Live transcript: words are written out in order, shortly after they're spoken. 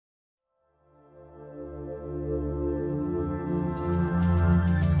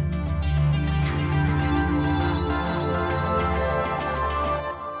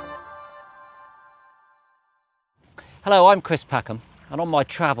Hello, I'm Chris Packham, and on my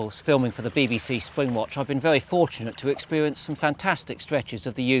travels filming for the BBC Springwatch, I've been very fortunate to experience some fantastic stretches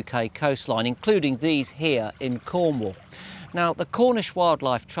of the UK coastline, including these here in Cornwall. Now, the Cornish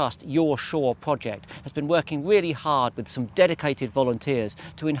Wildlife Trust Your Shore project has been working really hard with some dedicated volunteers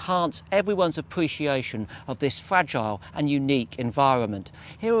to enhance everyone's appreciation of this fragile and unique environment.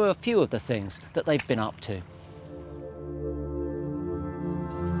 Here are a few of the things that they've been up to.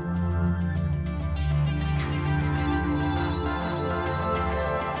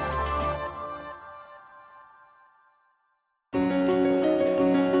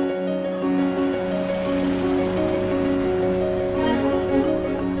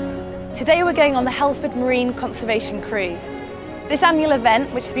 Today we're going on the Helford Marine Conservation Cruise. This annual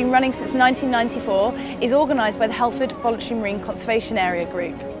event, which has been running since 1994, is organised by the Helford Voluntary Marine Conservation Area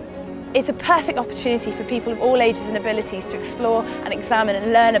Group. It's a perfect opportunity for people of all ages and abilities to explore and examine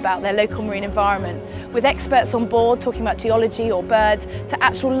and learn about their local marine environment, with experts on board talking about geology or birds, to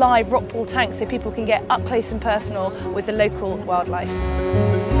actual live rock pool tanks so people can get up close and personal with the local wildlife.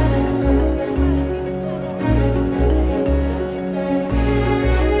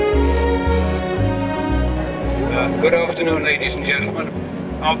 Good afternoon, ladies and gentlemen.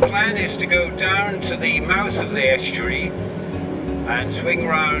 Our plan is to go down to the mouth of the estuary and swing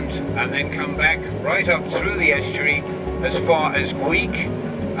round and then come back right up through the estuary as far as Gweek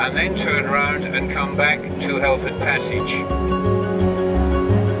and then turn around and come back to Helford Passage.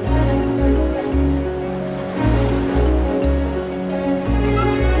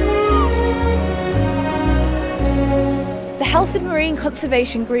 The Helford Marine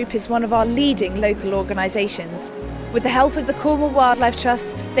Conservation Group is one of our leading local organisations. With the help of the Cornwall Wildlife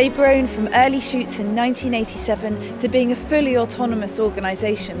Trust, they've grown from early shoots in 1987 to being a fully autonomous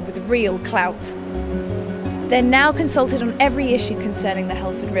organisation with real clout. They're now consulted on every issue concerning the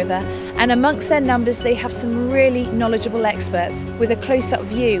Helford River, and amongst their numbers they have some really knowledgeable experts with a close-up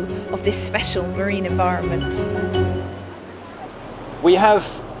view of this special marine environment. We have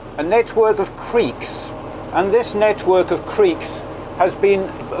a network of creeks, and this network of creeks has been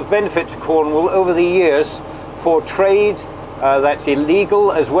of benefit to Cornwall over the years for trade that's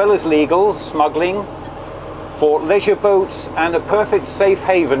illegal as well as legal, smuggling, for leisure boats, and a perfect safe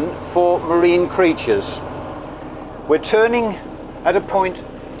haven for marine creatures. We're turning at a point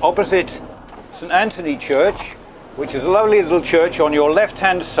opposite St Anthony Church, which is a lovely little church on your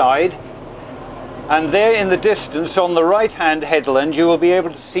left-hand side, and there in the distance on the right-hand headland you will be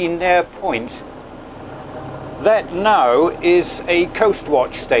able to see Nair Point. That now is a Coast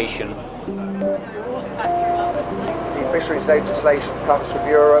Watch station. The fisheries legislation comes from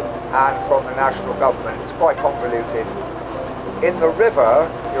Europe and from the national government. It's quite convoluted. In the river,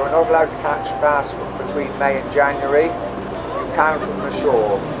 you're not allowed to catch bass from between May and January. You can from the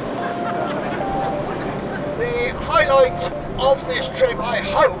shore. The highlight of this trip, I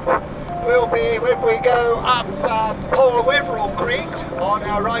hope, will be when we go up Paul Weverell Creek on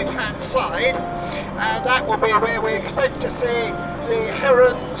our right-hand side, and that will be where we expect to see the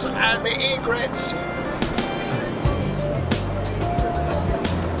herons and the egrets.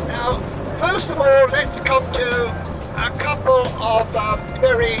 Now, first of all, let's come to a couple of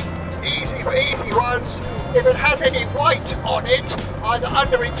very easy ones. If it has any white on it, either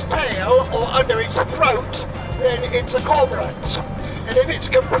under its tail or under its throat, then it's a cormorant. And if it's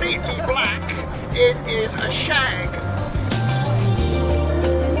completely black, it is a shag.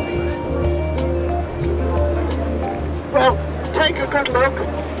 Well, take a good look.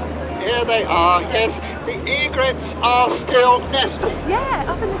 Here they are, yes. The egrets are still nesting. Yeah,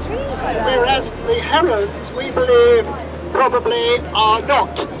 up in the trees like that. Whereas the herons, we believe, probably are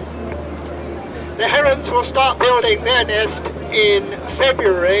not. The herons will start building their nest in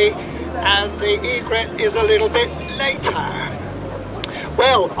February, and the egret is a little bit later.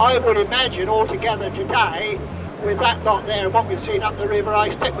 Well, I would imagine altogether today, with that lot there and what we've seen up the river, I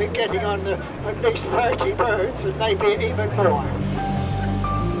expect we're getting on at least 30 birds and maybe even more.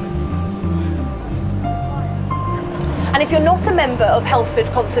 And if you're not a member of Helford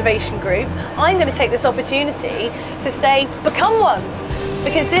Conservation Group, I'm going to take this opportunity to say, become one.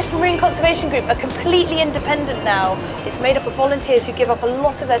 Because this Marine Conservation Group are completely independent now. It's made up of volunteers who give up a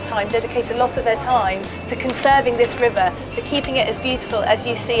lot of their time, dedicate a lot of their time to conserving this river, to keeping it as beautiful as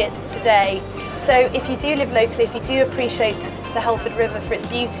you see it today. So if you do live locally, if you do appreciate the Helford River for its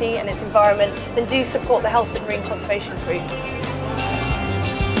beauty and its environment, then do support the Helford Marine Conservation Group.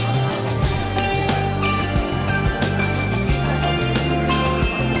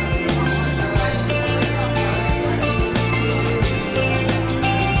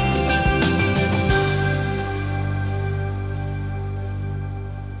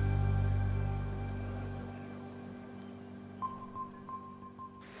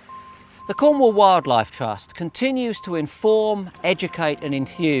 The Cornwall Wildlife Trust continues to inform, educate and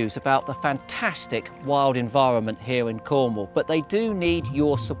enthuse about the fantastic wild environment here in Cornwall, but they do need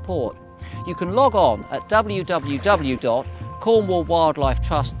your support. You can log on at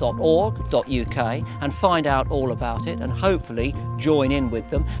www.cornwallwildlifetrust.org.uk and find out all about it and hopefully join in with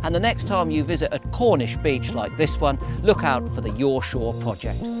them. And the next time you visit a Cornish beach like this one, look out for the Your Shore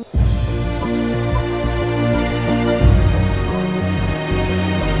project.